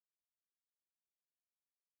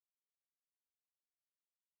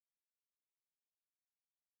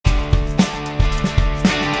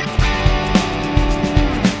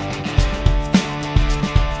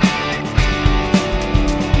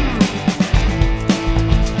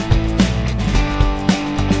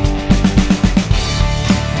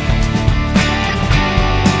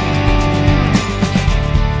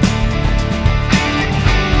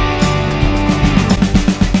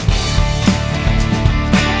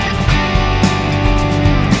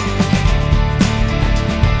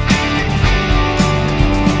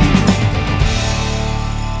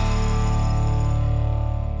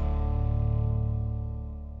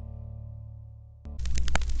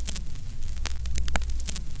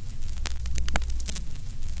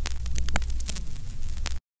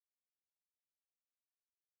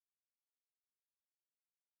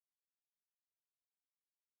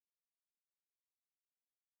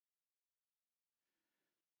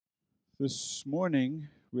This morning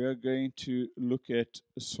we are going to look at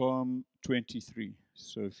Psalm 23.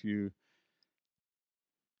 So if you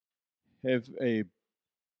have a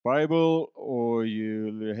Bible or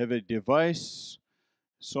you have a device,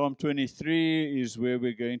 Psalm 23 is where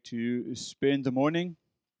we're going to spend the morning.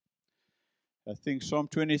 I think Psalm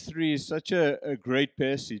 23 is such a great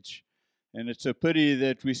passage, and it's a pity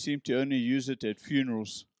that we seem to only use it at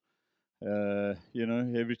funerals.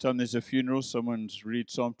 Every time there's a funeral, someone's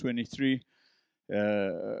read Psalm 23.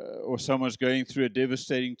 Or someone's going through a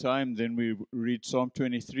devastating time, then we read Psalm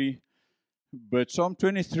 23. But Psalm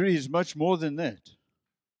 23 is much more than that.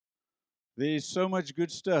 There is so much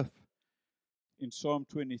good stuff in Psalm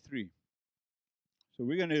 23. So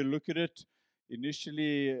we're going to look at it.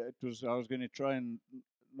 Initially, I was going to try and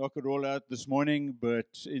knock it all out this morning, but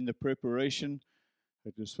in the preparation, I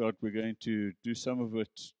just felt we're going to do some of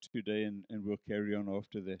it today, and we'll carry on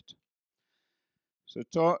after that. So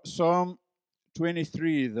Psalm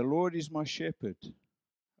 23, the Lord is my shepherd,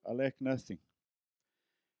 I lack nothing.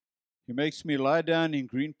 He makes me lie down in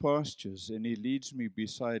green pastures, and he leads me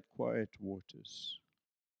beside quiet waters.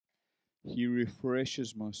 He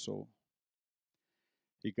refreshes my soul.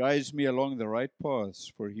 He guides me along the right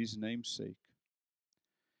paths for his name's sake.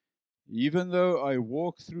 Even though I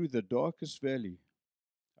walk through the darkest valley,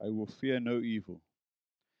 I will fear no evil,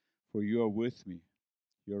 for you are with me.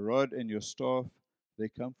 Your rod and your staff, they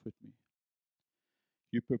comfort me.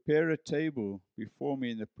 You prepare a table before me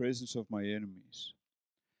in the presence of my enemies.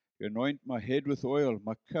 You anoint my head with oil,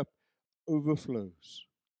 my cup overflows.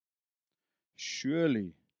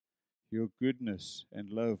 Surely your goodness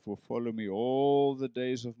and love will follow me all the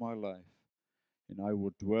days of my life, and I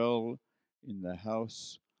will dwell in the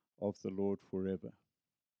house of the Lord forever.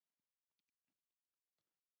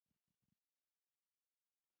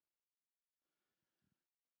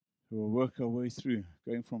 We'll work our way through,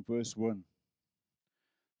 going from verse 1.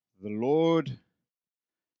 The Lord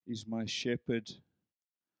is my shepherd,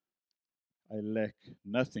 I lack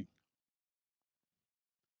nothing.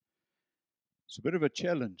 It's a bit of a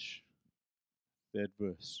challenge, that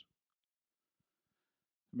verse.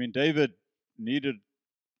 I mean, David needed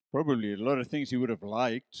probably a lot of things he would have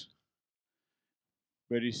liked,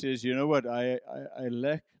 but he says, you know what, I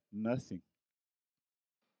lack nothing.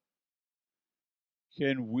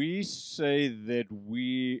 Can we say that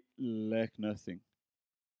we lack nothing?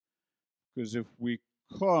 Because if we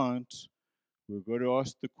can't, we've got to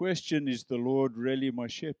ask the question, is the Lord really my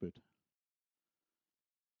shepherd?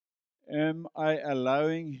 Am I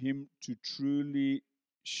allowing him to truly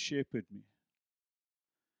shepherd me?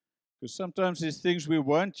 Because sometimes there's things we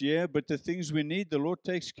want, yeah, but the things we need, the Lord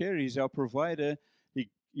takes care. He's our provider.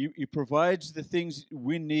 He provides the things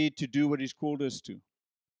we need to do what he's called us to.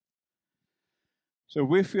 So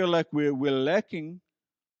we feel like we're lacking,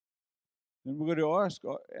 then we're going to ask,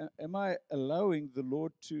 am I allowing the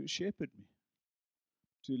Lord to shepherd me,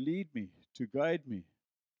 to lead me, to guide me,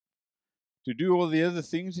 to do all the other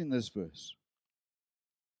things in this verse?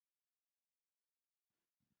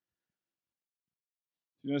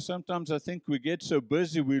 You know, sometimes I think we get so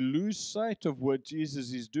busy, we lose sight of what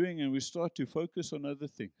Jesus is doing, and we start to focus on other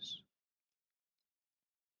things.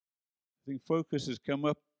 I think focus has come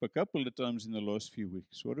up a couple of times in the last few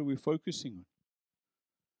weeks. What are we focusing on?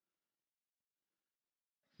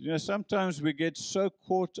 You know, sometimes we get so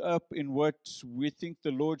caught up in what we think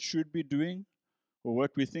the Lord should be doing or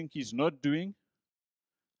what we think he's not doing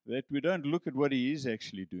that we don't look at what he is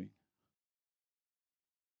actually doing.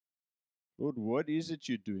 Lord, what is it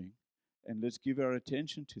you're doing? And let's give our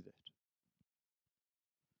attention to that.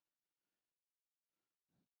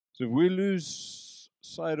 So if we lose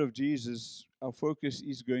sight of Jesus, our focus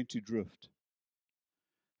is going to drift.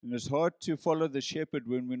 And it's hard to follow the shepherd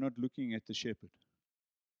when we're not looking at the shepherd.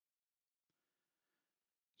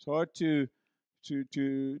 It's hard to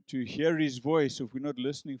hear his voice if we're not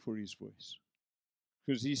listening for his voice,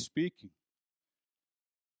 because he's speaking.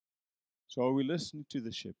 So are we listening to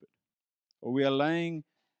the shepherd? Are we allowing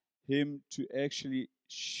him to actually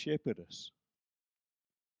shepherd us?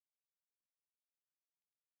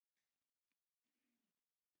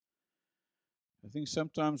 I think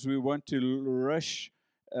sometimes we want to rush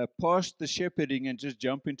past the shepherding and just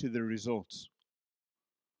jump into the results.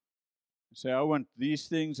 Say, I want these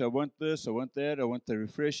things, I want this, I want that, I want the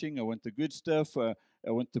refreshing, I want the good stuff, I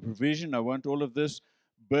want the provision, I want all of this.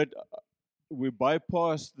 But we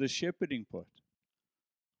bypass the shepherding part.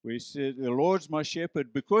 We say, the Lord's my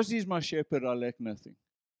shepherd. Because he's my shepherd, I lack nothing.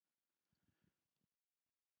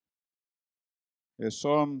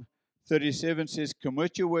 Psalm 37 says,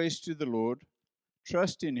 commit your ways to the Lord,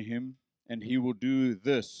 trust in him, and he will do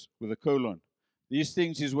this, with a colon. These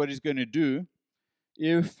things is what He's going to do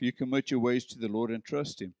if you commit your ways to the Lord and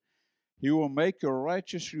trust Him. He will make your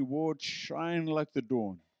righteous reward shine like the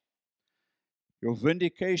dawn. Your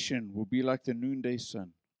vindication will be like the noonday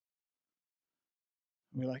sun.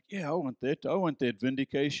 We're like, yeah, I want that. I want that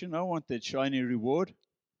vindication. I want that shiny reward.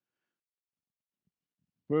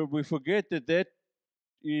 But we forget that that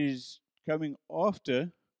is coming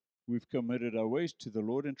after we've committed our ways to the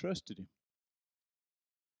Lord and trusted Him.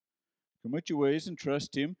 Commit your ways and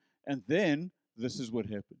trust Him, and then this is what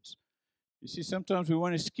happens. You see, sometimes we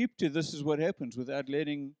want to skip to this is what happens without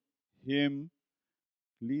letting Him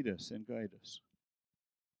lead us and guide us.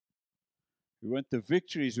 We want the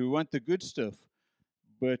victories, we want the good stuff,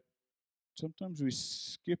 but sometimes we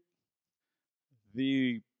skip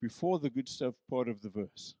the before the good stuff part of the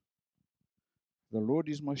verse. The Lord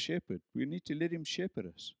is my shepherd. We need to let Him shepherd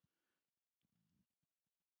us.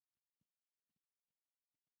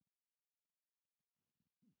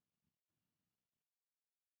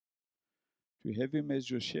 To have Him as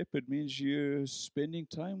your shepherd means you're spending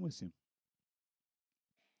time with Him.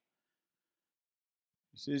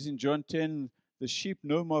 He says in John 10, the sheep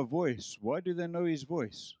know my voice. Why do they know His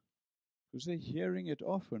voice? Because they're hearing it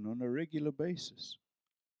often on a regular basis.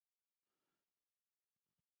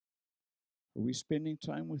 Are we spending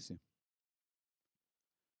time with Him?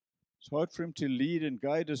 It's hard for Him to lead and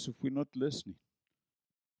guide us if we're not listening.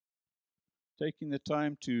 Taking the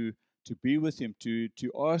time to be with Him, to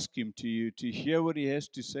ask Him, to hear what He has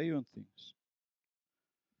to say on things.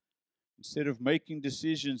 Instead of making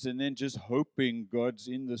decisions and then just hoping God's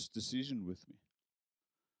in this decision with me.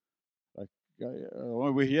 Like,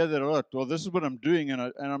 we hear that a lot. Well, this is what I'm doing,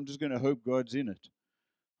 and I'm just going to hope God's in it.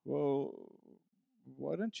 Well,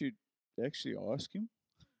 why don't you actually ask Him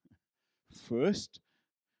first?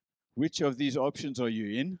 Which of these options are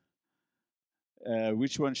you in?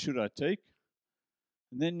 Which one should I take?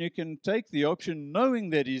 And then you can take the option knowing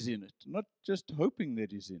that He's in it, not just hoping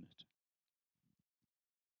that He's in it.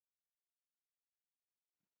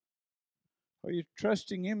 Are you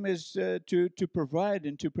trusting Him as to provide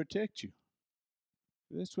and to protect you?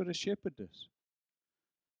 That's what a shepherd does.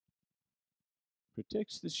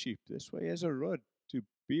 Protects the sheep. That's why He has a rod to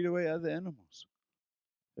beat away other animals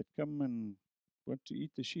that come and want to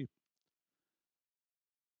eat the sheep.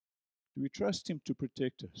 Do we trust Him to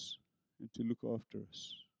protect us and to look after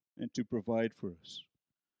us and to provide for us?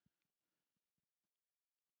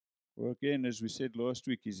 Or again, as we said last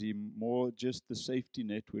week, is He more just the safety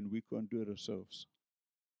net when we can't do it ourselves?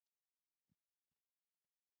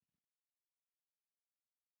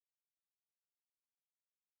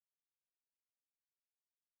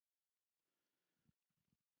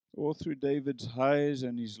 All through David's highs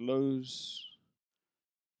and his lows,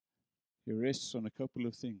 he rests on a couple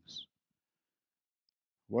of things.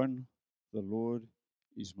 One, the Lord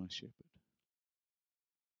is my shepherd.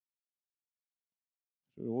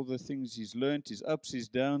 So all the things he's learned, his ups, his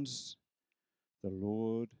downs, the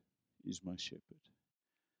Lord is my shepherd.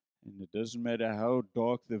 And it doesn't matter how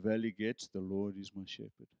dark the valley gets, the Lord is my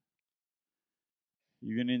shepherd.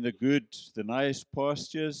 Even in the good, the nice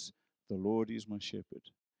pastures, the Lord is my shepherd.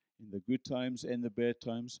 In the good times and the bad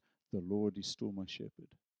times, the Lord is still my shepherd.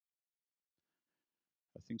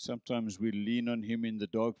 I think sometimes we lean on Him in the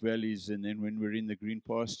dark valleys, and then when we're in the green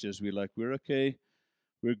pastures, we're like, we're okay,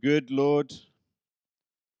 we're good, Lord.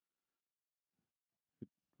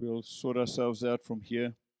 We'll sort ourselves out from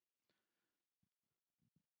here.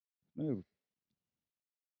 No.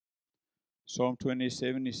 Psalm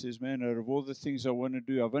 27, he says, man, out of all the things I want to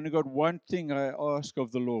do, I've only got one thing I ask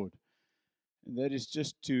of the Lord, and that is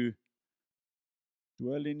just to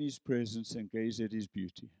dwell in His presence and gaze at His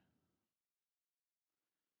beauty.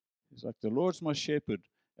 It's like the Lord's my shepherd,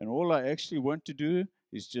 and all I actually want to do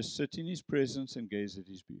is just sit in His presence and gaze at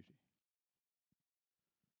His beauty.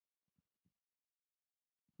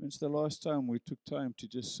 When's the last time we took time to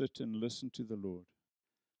just sit and listen to the Lord?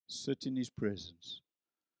 Sit in His presence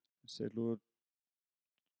and say, Lord,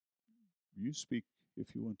 you speak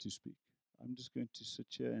if you want to speak. I'm just going to sit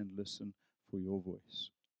here and listen for your voice.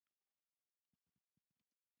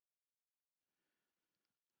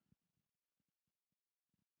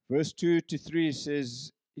 Verse 2 to 3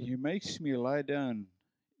 says, He makes me lie down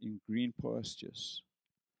in green pastures.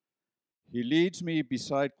 He leads me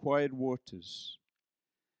beside quiet waters.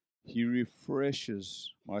 He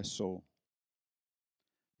refreshes my soul.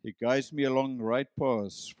 He guides me along right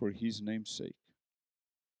paths for His name's sake.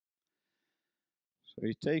 So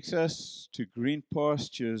He takes us to green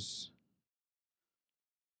pastures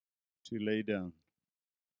to lay down.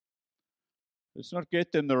 Let's not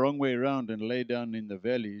get them the wrong way around and lay down in the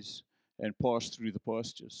valleys and pass through the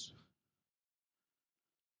pastures.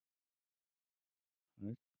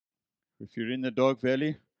 Right? If you're in the dark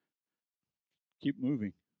valley, keep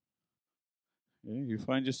moving. Yeah? You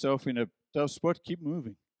find yourself in a tough spot, keep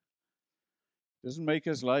moving. Doesn't make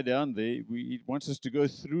us lie down there. He wants us to go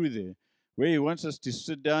through there. Where He wants us to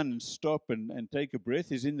sit down and stop and take a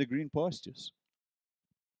breath is in the green pastures.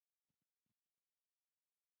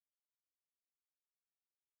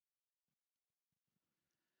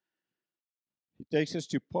 He takes us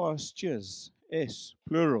to pastures, S,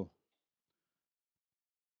 plural.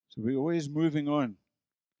 So we're always moving on.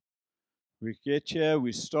 We get here,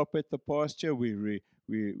 we stop at the pasture, we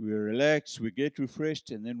relax, we get refreshed,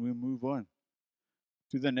 and then we move on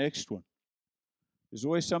to the next one. There's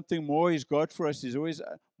always something more He's got for us. There's always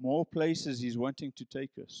more places He's wanting to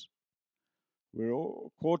take us. We're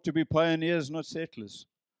all called to be pioneers, not settlers.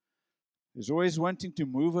 He's always wanting to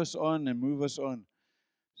move us on and move us on.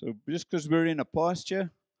 So just because we're in a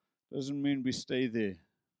pasture doesn't mean we stay there,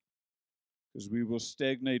 because we will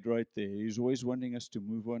stagnate right there. He's always wanting us to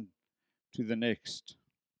move on to the next.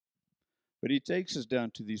 But He takes us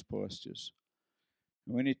down to these pastures.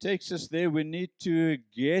 And when He takes us there, we need to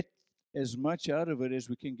get as much out of it as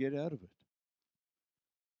we can get out of it.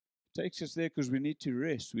 He takes us there because we need to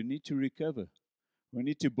rest. We need to recover. We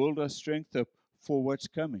need to build our strength up for what's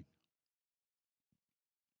coming.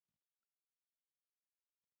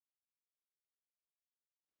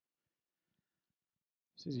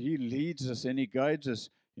 He says He leads us and He guides us.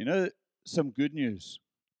 You know, some good news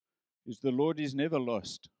is the Lord is never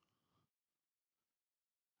lost.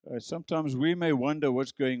 Sometimes we may wonder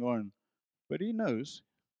what's going on, but He knows.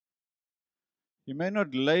 He may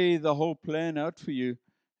not lay the whole plan out for you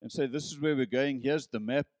and say, this is where we're going, here's the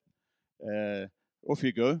map, off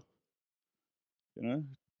you go. You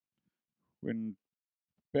know,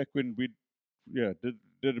 back when we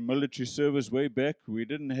did a military service way back, we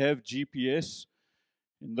didn't have GPS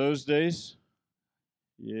in those days.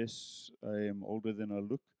 Yes, I am older than I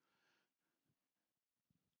look.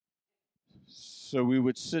 So we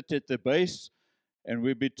would sit at the base and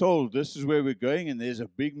we'd be told, this is where we're going, and there's a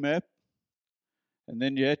big map. And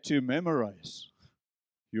then you had to memorize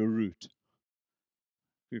your route.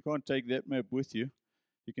 You can't take that map with you.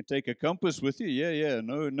 You can take a compass with you.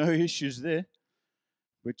 No issues there.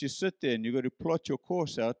 But you sit there and you've got to plot your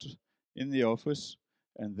course out in the office,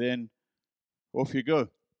 and then off you go.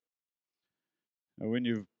 And when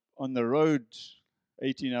you're on the road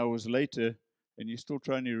 18 hours later and you're still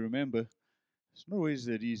trying to remember, it's not always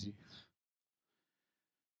that easy.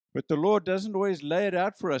 But the Lord doesn't always lay it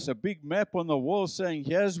out for us, a big map on the wall saying,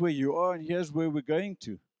 here's where you are and here's where we're going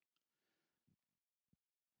to.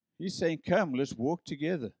 He's saying, come, let's walk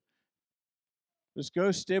together. Let's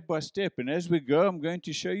go step by step. And as we go, I'm going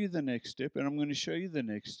to show you the next step, and I'm going to show you the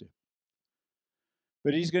next step.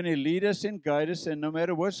 But He's going to lead us and guide us, and no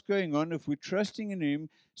matter what's going on, if we're trusting in Him,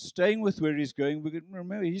 staying with where He's going, we can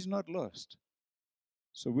remember He's not lost.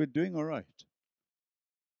 So we're doing all right.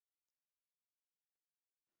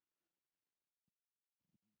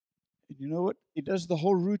 And you know what? He does the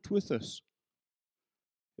whole route with us.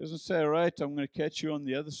 He doesn't say, all right, I'm going to catch you on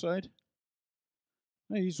the other side.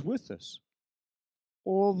 No, He's with us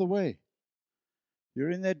all the way. You're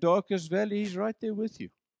in that darkest valley, He's right there with you,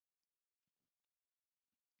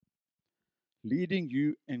 leading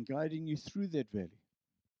you and guiding you through that valley.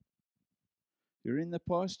 You're in the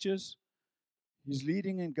pastures, He's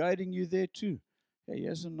leading and guiding you there too. Hey,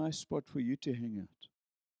 here's a nice spot for you to hang out.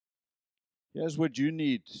 Here's what you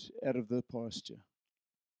need out of the pasture.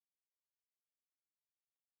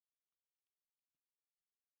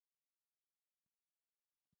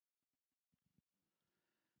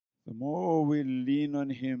 The more we lean on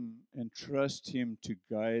Him and trust Him to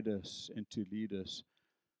guide us and to lead us,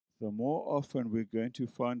 the more often we're going to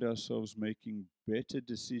find ourselves making better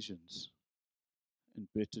decisions and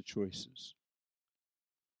better choices.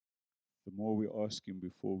 The more we ask Him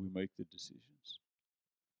before we make the decisions.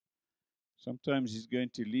 Sometimes He's going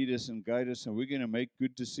to lead us and guide us, and we're going to make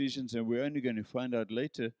good decisions, and we're only going to find out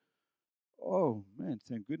later, oh man,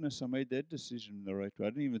 thank goodness I made that decision in the right way. I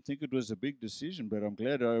didn't even think it was a big decision, but I'm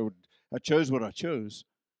glad I chose what I chose.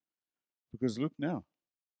 Because look now,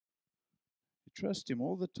 we trust Him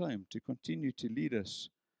all the time to continue to lead us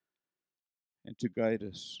and to guide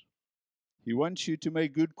us. He wants you to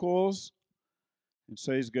make good calls, and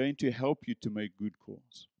so He's going to help you to make good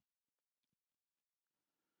calls.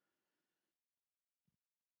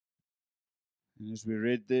 And as we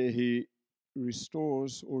read there, He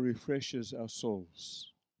restores or refreshes our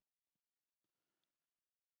souls.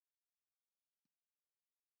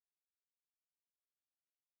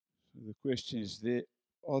 So the question is,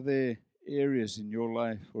 are there areas in your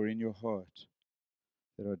life or in your heart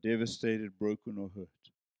that are devastated, broken, or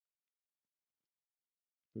hurt,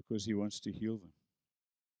 because He wants to heal them.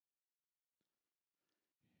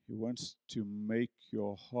 He wants to make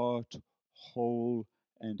your heart whole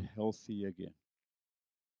and healthy again.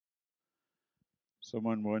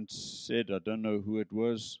 Someone once said, I don't know who it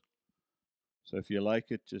was, so if you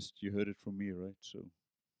like it, you heard it from me, right? So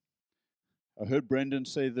I heard Brenden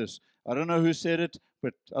say this. I don't know who said it,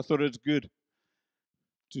 but I thought it's good.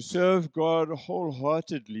 To serve God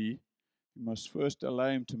wholeheartedly, you must first allow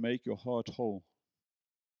Him to make your heart whole.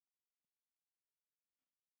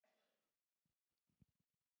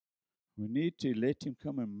 We need to let Him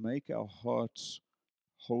come and make our hearts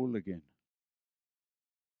whole again.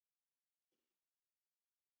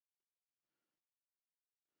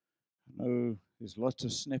 I know there's lots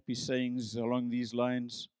of snappy sayings along these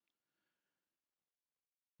lines,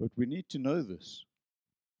 but we need to know this.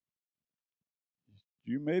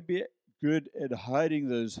 You may be good at hiding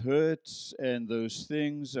those hurts and those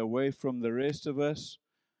things away from the rest of us,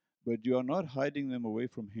 but you are not hiding them away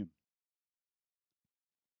from Him.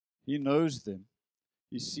 He knows them,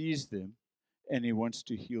 He sees them, and He wants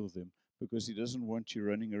to heal them because He doesn't want you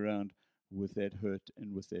running around with that hurt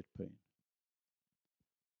and with that pain.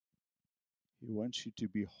 He wants you to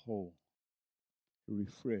be whole,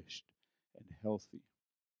 refreshed, and healthy.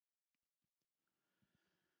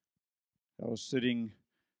 I was sitting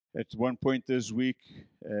at one point this week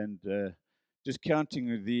and just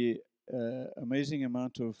counting the amazing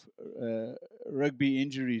amount of rugby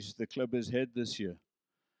injuries the club has had this year,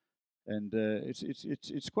 and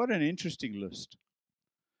it's quite an interesting list.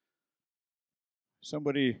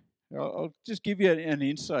 I'll just give you an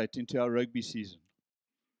insight into our rugby season.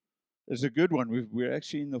 It's a good one. We're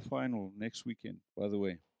actually in the final next weekend, by the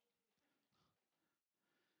way.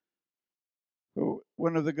 So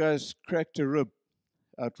one of the guys cracked a rib,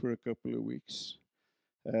 out for a couple of weeks.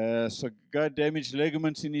 So guy damaged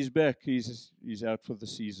ligaments in his back. He's out for the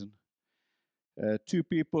season. 2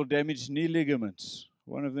 people damaged knee ligaments.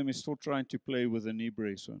 One of them is still trying to play with a knee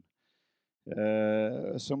brace on.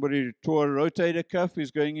 Somebody tore a rotator cuff.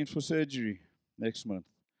 He's going in for surgery next month.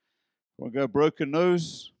 One guy broke a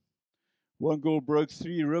nose. One girl broke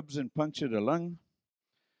 3 ribs and punctured a lung.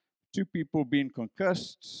 2 people being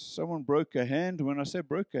concussed. Someone broke a hand. When I say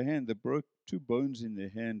broke a hand, they broke 2 bones in their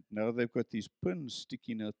hand. Now they've got these pins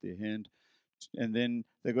sticking out their hand. And then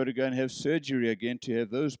they've got to go and have surgery again to have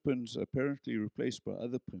those pins apparently replaced by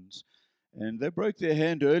other pins. And they broke their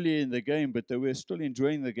hand earlier in the game, but they were still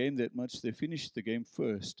enjoying the game that much. They finished the game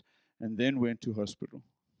first and then went to hospital.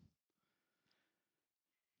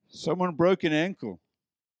 Someone broke an ankle.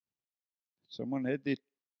 Someone had their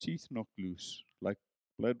teeth knocked loose, like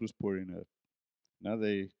blood was pouring out. Now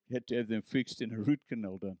they had to have them fixed and a root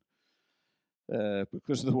canal done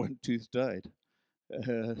because the one tooth died.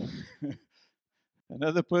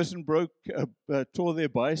 Another person tore their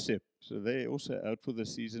bicep, so they're also out for the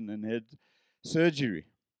season and had surgery.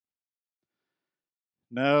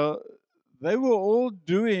 Now, they were all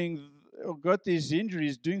got these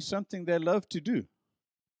injuries doing something they love to do.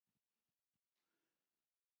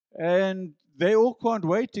 And they all can't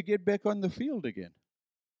wait to get back on the field again.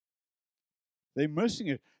 They're missing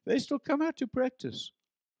it. They still come out to practice.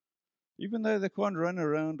 Even though they can't run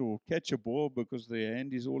around or catch a ball because their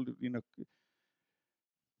hand is all,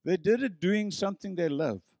 they did it doing something they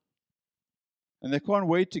love. And they can't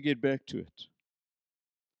wait to get back to it.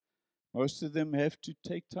 Most of them have to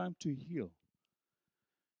take time to heal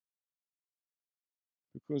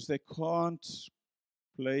because they can't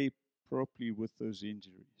play properly with those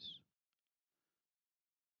injuries.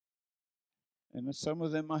 And some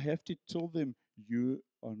of them, I have to tell them, you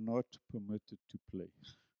are not permitted to play.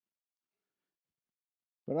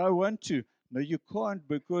 But I want to. No, you can't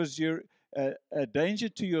because you're a danger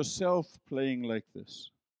to yourself playing like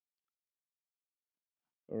this.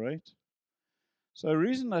 All right? So the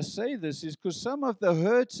reason I say this is because some of the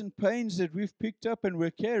hurts and pains that we've picked up and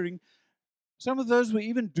we're carrying, some of those were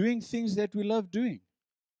even doing things that we love doing.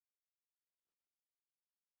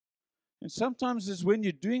 And sometimes it's when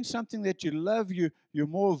you're doing something that you love, you're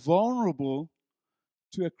more vulnerable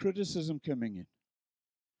to a criticism coming in.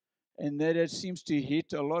 And that it seems to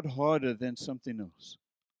hit a lot harder than something else.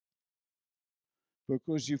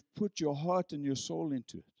 Because you've put your heart and your soul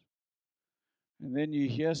into it. And then you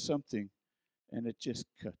hear something and it just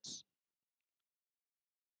cuts.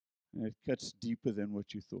 And it cuts deeper than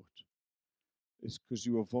what you thought. It's because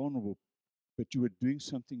you were vulnerable, but you were doing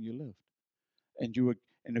something you loved.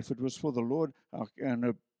 And if it was for the Lord,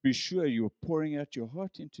 and be sure you were pouring out your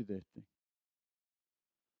heart into that thing.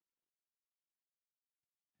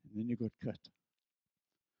 And then you got cut.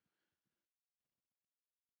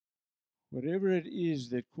 Whatever it is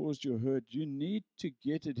that caused your hurt, you need to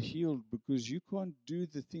get it healed, because you can't do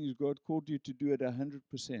the things God called you to do at 100%,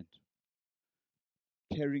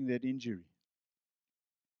 carrying that injury.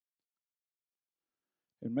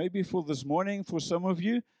 And maybe for this morning, for some of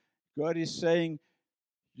you, God is saying,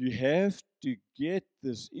 you have to get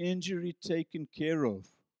this injury taken care of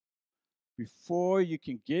before you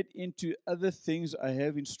can get into other things I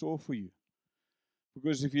have in store for you.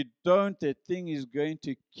 Because if you don't, that thing is going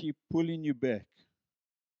to keep pulling you back.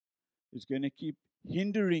 It's going to keep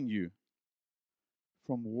hindering you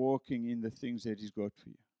from walking in the things that He's got for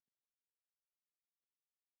you.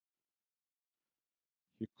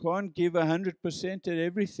 You can't give 100% at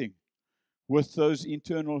everything with those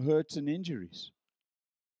internal hurts and injuries.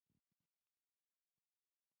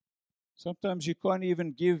 Sometimes you can't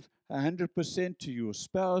even give 100% to your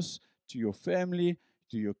spouse, to your family,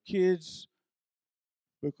 to your kids,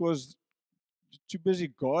 because you're too busy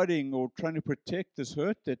guarding or trying to protect this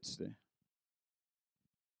hurt that's there.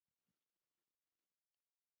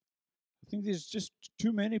 I think there's just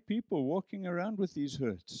too many people walking around with these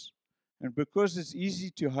hurts. And because it's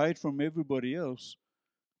easy to hide from everybody else,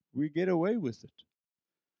 we get away with it.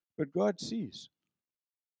 But God sees.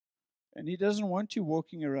 And He doesn't want you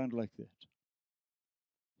walking around like that.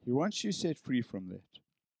 He wants you set free from that.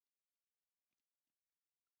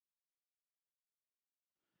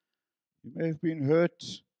 You may have been hurt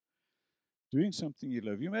doing something you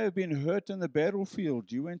love. You may have been hurt on the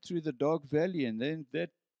battlefield. You went through the dark valley, and then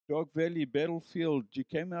that dark valley battlefield, you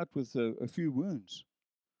came out with a few wounds.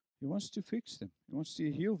 He wants to fix them. He wants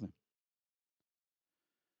to heal them.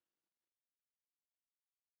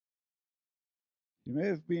 You may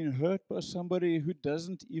have been hurt by somebody who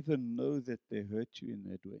doesn't even know that they hurt you in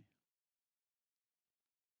that way.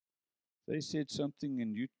 They said something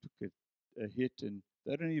and you took a hit, and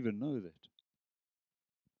they don't even know that.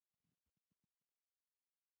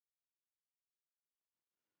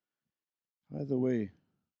 Either way,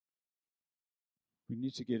 we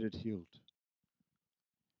need to get it healed.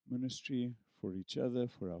 Ministry for each other,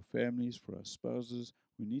 for our families, for our spouses.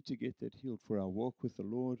 We need to get that healed. For our walk with the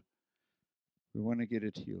Lord, we want to get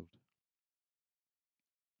it healed.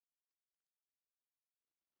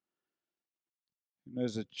 And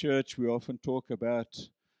as a church, we often talk about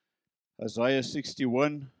Isaiah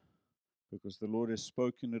 61, because the Lord has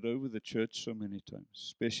spoken it over the church so many times,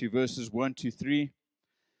 especially verses 1 to 3.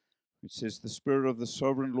 It says, the Spirit of the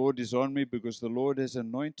Sovereign Lord is on me, because the Lord has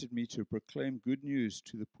anointed me to proclaim good news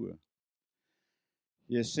to the poor.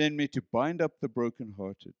 He has sent me to bind up the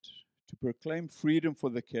brokenhearted, to proclaim freedom for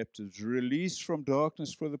the captives, release from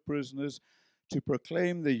darkness for the prisoners, to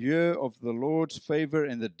proclaim the year of the Lord's favor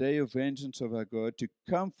and the day of vengeance of our God, to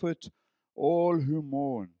comfort all who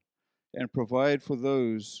mourn and provide for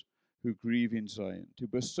those who grieve in Zion, to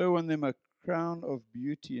bestow on them a crown of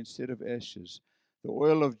beauty instead of ashes, the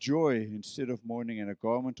oil of joy instead of mourning, and a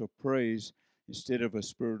garment of praise instead of a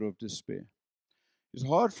spirit of despair. It's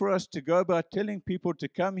hard for us to go about telling people to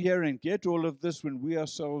come here and get all of this when we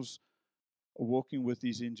ourselves are walking with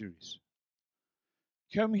these injuries.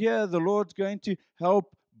 Come here, the Lord's going to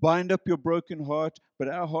help bind up your broken heart, but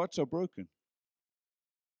our hearts are broken.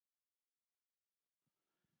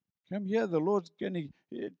 Come here, the Lord's going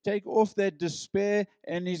to take off that despair,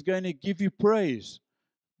 and He's going to give you praise.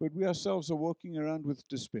 But we ourselves are walking around with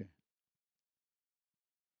despair.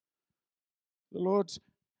 The Lord's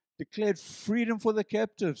declared freedom for the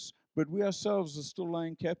captives, but we ourselves are still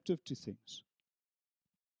lying captive to things.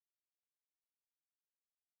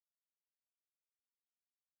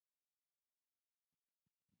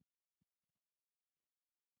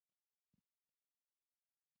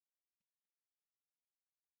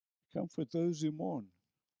 Comfort those who mourn.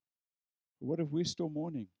 What if we're still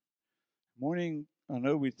mourning? Mourning, I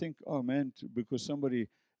know we think, oh man, because somebody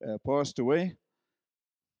passed away,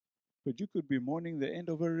 but you could be mourning the end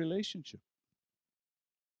of a relationship.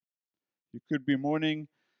 You could be mourning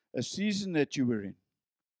a season that you were in,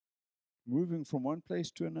 moving from one place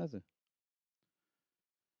to another.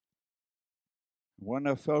 One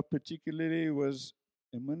I felt particularly was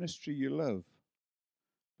a ministry you love,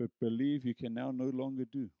 but believe you can now no longer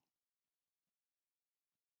do.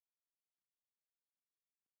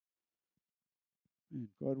 And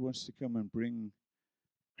God wants to come and bring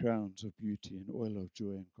crowns of beauty and oil of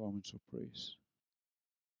joy and garments of praise.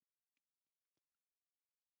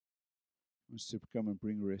 He wants to come and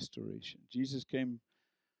bring restoration. Jesus came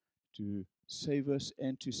to save us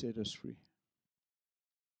and to set us free.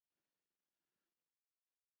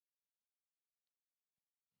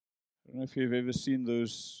 I don't know if you've ever seen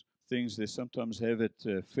those things they sometimes have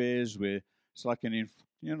at fairs where it's like an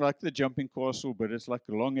like the jumping castle, but it's like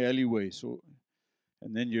a long alleyway. So,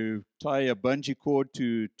 and then you tie a bungee cord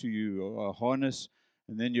to your harness,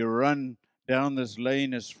 and then you run down this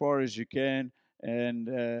lane as far as you can and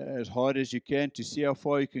as hard as you can to see how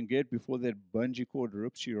far you can get before that bungee cord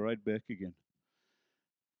rips you right back again.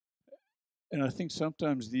 And I think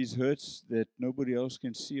sometimes these hurts that nobody else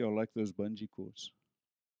can see are like those bungee cords.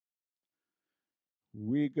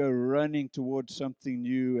 We go running towards something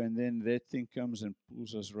new, and then that thing comes and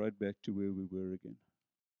pulls us right back to where we were again.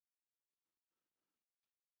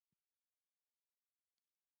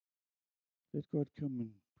 Let God come and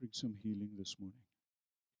bring some healing this morning.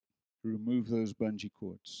 Remove those bungee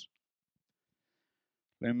cords.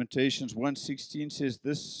 Lamentations 1:16 says,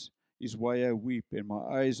 "This is why I weep, and my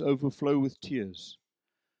eyes overflow with tears.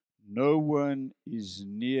 No one is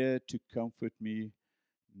near to comfort me,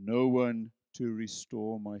 no one to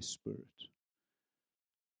restore my spirit."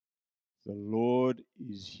 The Lord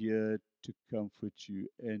is here to comfort you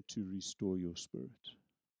and to restore your spirit.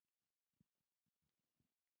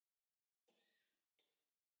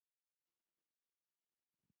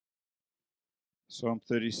 Psalm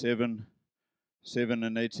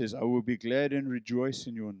 37:7-8 says, "I will be glad and rejoice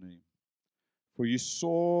in your name, for you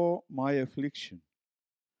saw my affliction.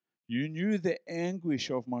 You knew the anguish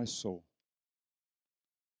of my soul.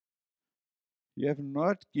 You have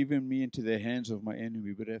not given me into the hands of my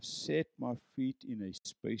enemy, but have set my feet in a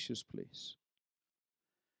spacious place."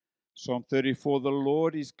 Psalm 34, "The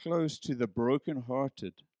Lord is close to the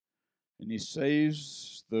brokenhearted, and he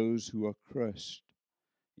saves those who are crushed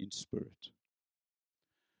in spirit."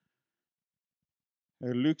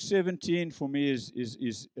 Luke 17 for me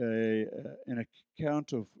is an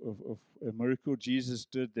account of a miracle Jesus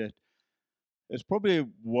did that is probably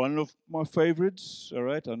one of my favorites. All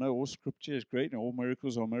right, I know all scripture is great and all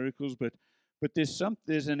miracles are miracles, but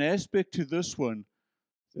there's an aspect to this one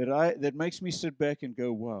that makes me sit back and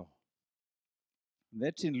go, wow. And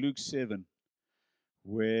that's in Luke 7,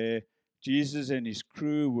 where Jesus and his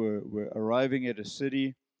crew were arriving at a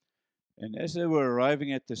city. And as they were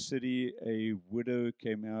arriving at the city, a widow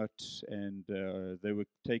came out, and they were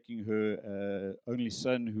taking her only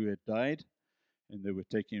son who had died, and they were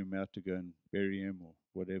taking him out to go and bury him or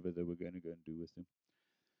whatever they were going to go and do with him.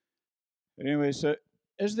 Anyway, so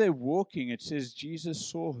as they're walking, it says Jesus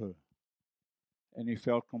saw her, and he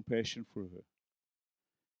felt compassion for her.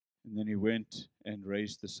 And then he went and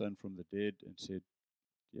raised the son from the dead and said,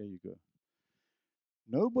 "There you go."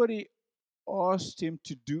 Nobody asked him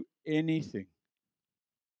to do anything.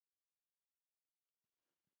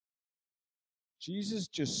 Jesus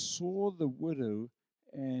just saw the widow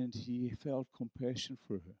and he felt compassion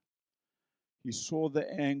for her. He saw the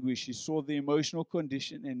anguish, he saw the emotional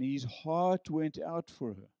condition, and his heart went out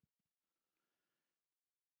for her.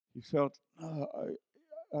 He felt,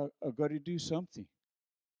 I've got to do something.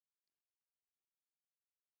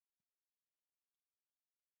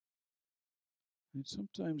 And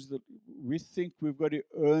sometimes we think we've got to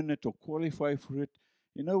earn it or qualify for it.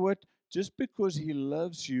 You know what? Just because he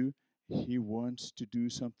loves you, he wants to do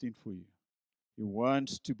something for you. He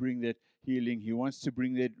wants to bring that healing. He wants to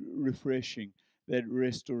bring that refreshing, that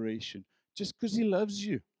restoration, just because he loves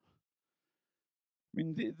you. I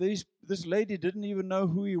mean, this lady didn't even know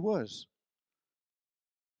who he was.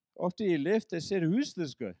 After he left, they said, "Who's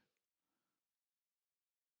this guy?"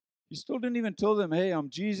 He still didn't even tell them, "Hey, I'm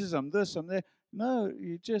Jesus, I'm this, I'm that." No,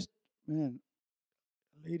 he just, man,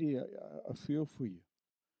 lady, I feel for you.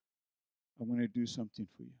 I'm going to do something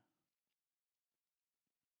for you.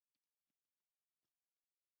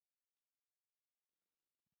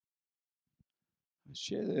 I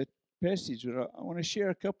share that passage, but I want to share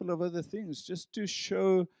a couple of other things just to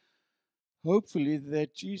show, hopefully,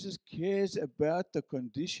 that Jesus cares about the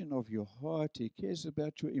condition of your heart. He cares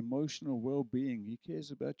about your emotional well-being. He cares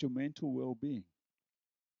about your mental well-being.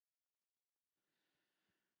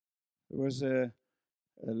 There was a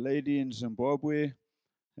lady in Zimbabwe.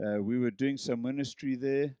 We were doing some ministry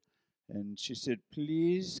there, and she said,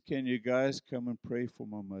 "Please, can you guys come and pray for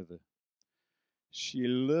my mother? She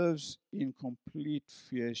lives in complete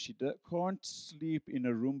fear. She can't sleep in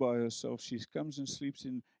a room by herself. She comes and sleeps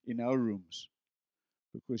in our rooms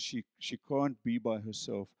because she can't be by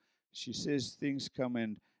herself. She says things come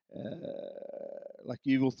and, like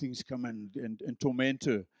evil things come and torment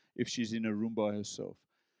her if she's in a room by herself."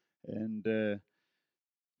 And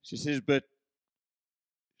she says, "But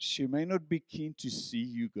she may not be keen to see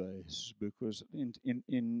you guys because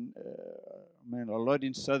man, a lot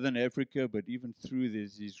in Southern Africa, but even through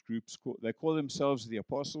there's these groups they call themselves the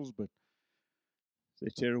apostles, but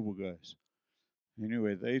they're terrible guys.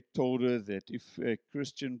 Anyway, they told her that if a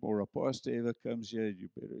Christian or a pastor ever comes here,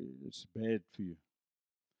 it's bad for you.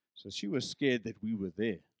 So she was scared that we were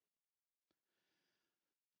there.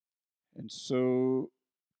 And so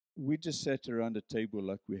we just sat around a table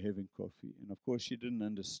like we're having coffee. And of course, she didn't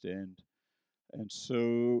understand. And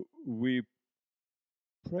so we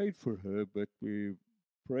prayed for her, but we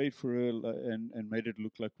prayed for her and made it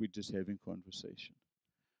look like we're just having conversation.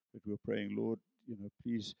 But we were praying, Lord,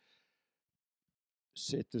 please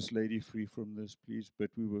set this lady free from this, please.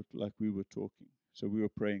 But we were talking. So we were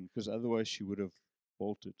praying, because otherwise she would have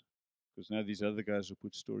bolted. Because now these other guys will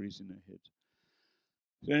put stories in her head.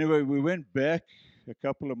 So anyway, we went back a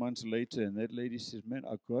couple of months later, and that lady says, man,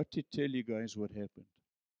 I got to tell you guys what happened.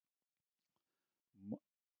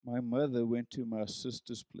 My mother went to my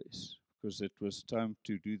sister's place because it was time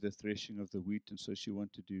to do the threshing of the wheat, and so she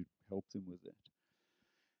wanted to help them with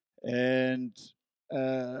that. And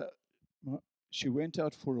uh, she went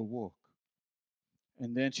out for a walk,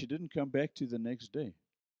 and then she didn't come back to the next day.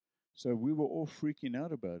 So we were all freaking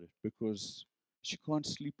out about it because she can't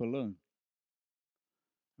sleep alone.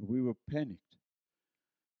 We were panicked.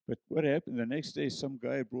 But what happened the next day, some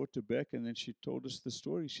guy brought her back, and then she told us the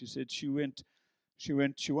story. She said she wanted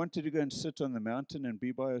to go and sit on the mountain and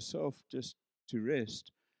be by herself just to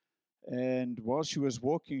rest. And while she was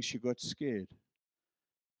walking, she got scared.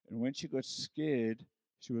 And when she got scared,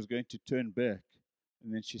 she was going to turn back.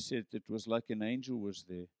 And then she said it was like an angel was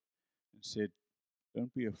there and said,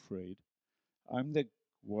 don't be afraid. I'm the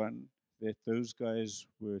one that those guys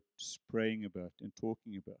were praying about and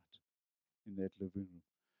talking about in that living room.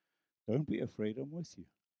 Don't be afraid, I'm with you.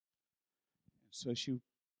 And so she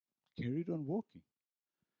carried on walking.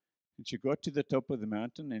 And she got to the top of the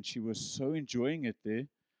mountain, and she was so enjoying it there.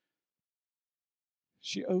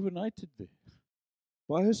 She overnighted there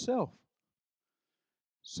by herself.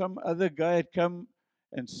 Some other guy had come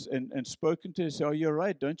and spoken to her, said, oh, you're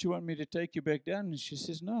right, don't you want me to take you back down? And she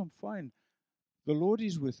says, no, I'm fine. The Lord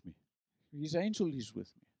is with me. His angel is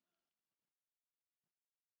with me.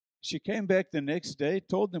 She came back the next day,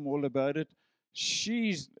 told them all about it.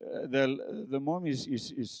 She's the mom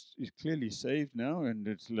is clearly saved now, and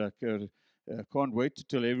it's like can't wait to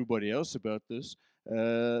tell everybody else about this.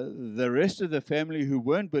 The rest of the family who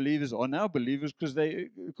weren't believers are now believers because they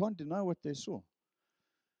can't deny what they saw.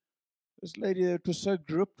 This lady that was so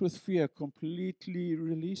gripped with fear, completely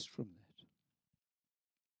released from that.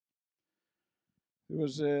 There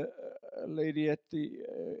was a lady at the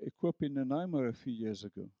Equip in Nanaimo a few years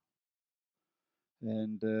ago.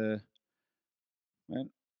 And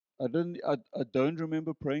man, I don't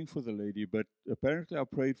remember praying for the lady, but apparently I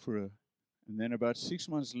prayed for her. And then about 6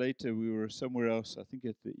 months later, we were somewhere else, I think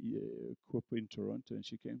at the Equip in Toronto, and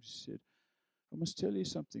she came, she said, I must tell you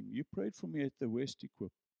something. You prayed for me at the West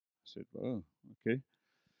Equip. I said, oh, okay.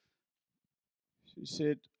 She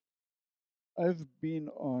said, I've been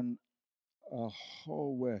on a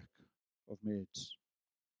whole whack of meds.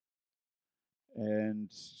 And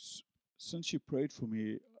since you prayed for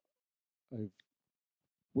me, I've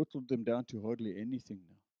whittled them down to hardly anything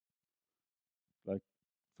now, like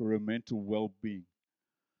for a mental well-being.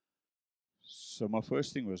 So my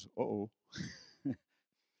first thing was, uh-oh.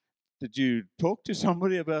 Did you talk to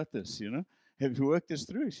somebody about this, Have you worked this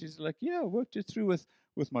through? She's like, yeah, I worked it through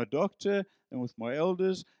with my doctor and with my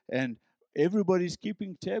elders, and everybody's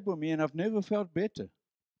keeping tab on me, and I've never felt better.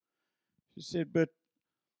 She said, but,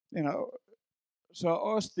 so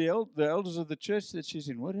I asked the elders of the church that she's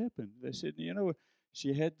in, what happened? They said,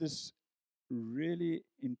 she had this really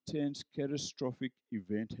intense, catastrophic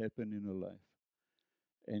event happen in her life,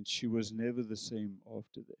 and she was never the same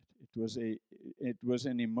after that. It was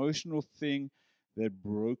an emotional thing that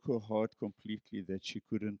broke her heart completely, that she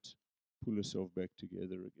couldn't pull herself back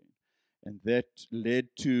together again, and that led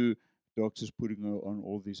to doctors putting her on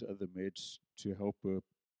all these other meds to help her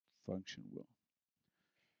function well.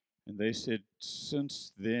 And they said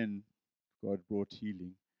since then, God brought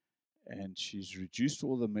healing, and she's reduced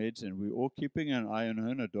all the meds, and we're all keeping an eye on her,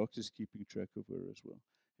 and her doctor's keeping track of her as well,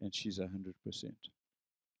 and she's 100%.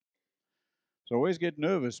 So I always get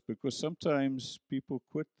nervous because sometimes people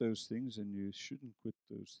quit those things, and you shouldn't quit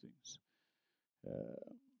those things.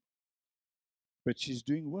 But she's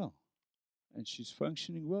doing well, and she's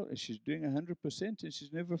functioning well, and she's doing 100%, and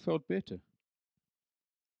she's never felt better.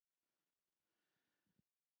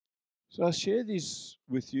 So I share these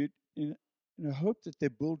with you in a hope that they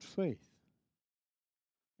build faith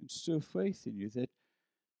and stir faith in you that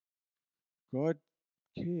God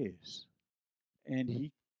cares, and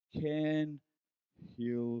He can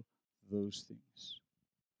heal those things.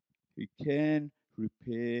 He can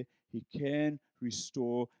repair, He can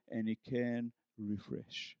restore, and He can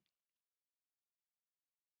refresh.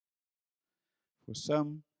 For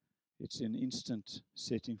some, it's an instant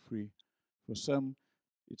setting free. For some,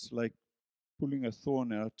 it's like pulling a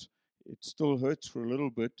thorn out. It still hurts for a little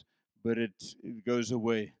bit, but it goes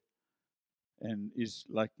away and is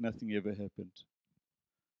like nothing ever happened.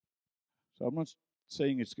 So I'm not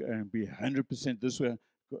saying it's going to be 100% this way.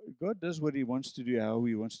 God does what He wants to do, how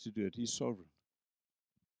He wants to do it. He's sovereign.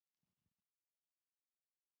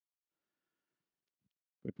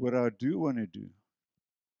 But what I do want to do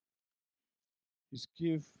is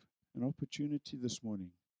give an opportunity this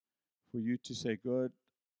morning for you to say, God,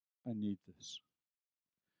 I need this.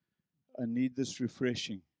 I need this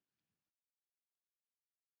refreshing.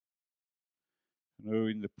 I know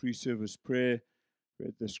in the pre-service prayer,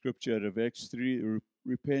 read the scripture out of Acts 3,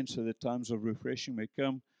 repent so that times of refreshing may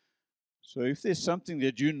come. So if there's something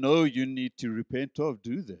that you know you need to repent of,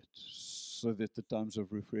 do that so that the times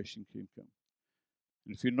of refreshing can come.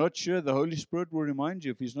 And if you're not sure, the Holy Spirit will remind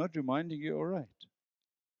you. If He's not reminding you, all right.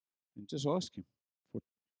 And just ask Him for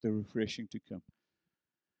the refreshing to come.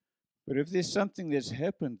 But if there's something that's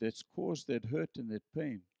happened that's caused that hurt and that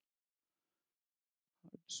pain,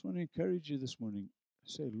 I just want to encourage you this morning.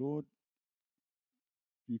 Say, Lord,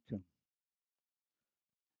 you come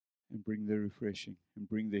and bring the refreshing and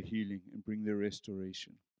bring the healing and bring the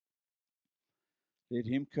restoration. Let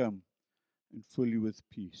Him come and fill you with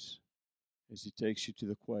peace as He takes you to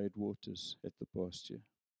the quiet waters at the pasture.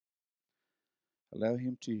 Allow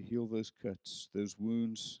Him to heal those cuts, those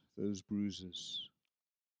wounds, those bruises.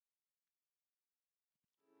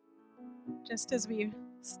 Just as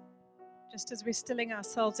we're stilling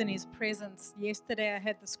ourselves in His presence, yesterday I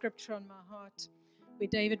had the scripture on my heart where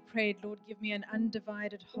David prayed, Lord, give me an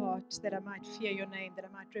undivided heart that I might fear your name, that I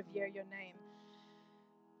might revere your name.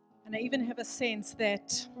 And I even have a sense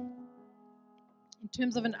that in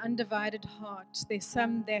terms of an undivided heart,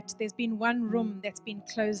 there's been one room that's been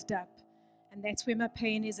closed up, and that's where my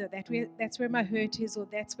pain is, or that's where my hurt is, or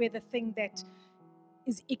that's where the thing that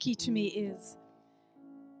is icky to me is.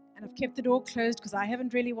 And I've kept the door closed because I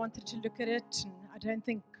haven't really wanted to look at it, and I don't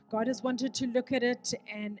think God has wanted to look at it,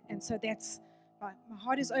 and so that's, my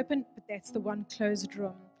heart is open, but that's the one closed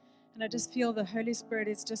room. And I just feel the Holy Spirit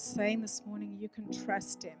is just saying this morning, you can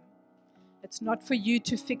trust Him. It's not for you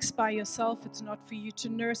to fix by yourself. It's not for you to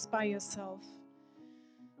nurse by yourself.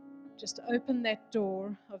 Just open that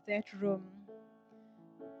door of that room.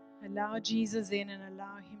 Allow Jesus in and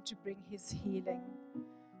allow Him to bring His healing,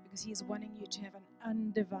 because He's wanting you to have an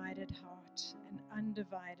undivided heart, an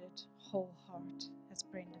undivided whole heart, as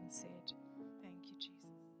Brenden said.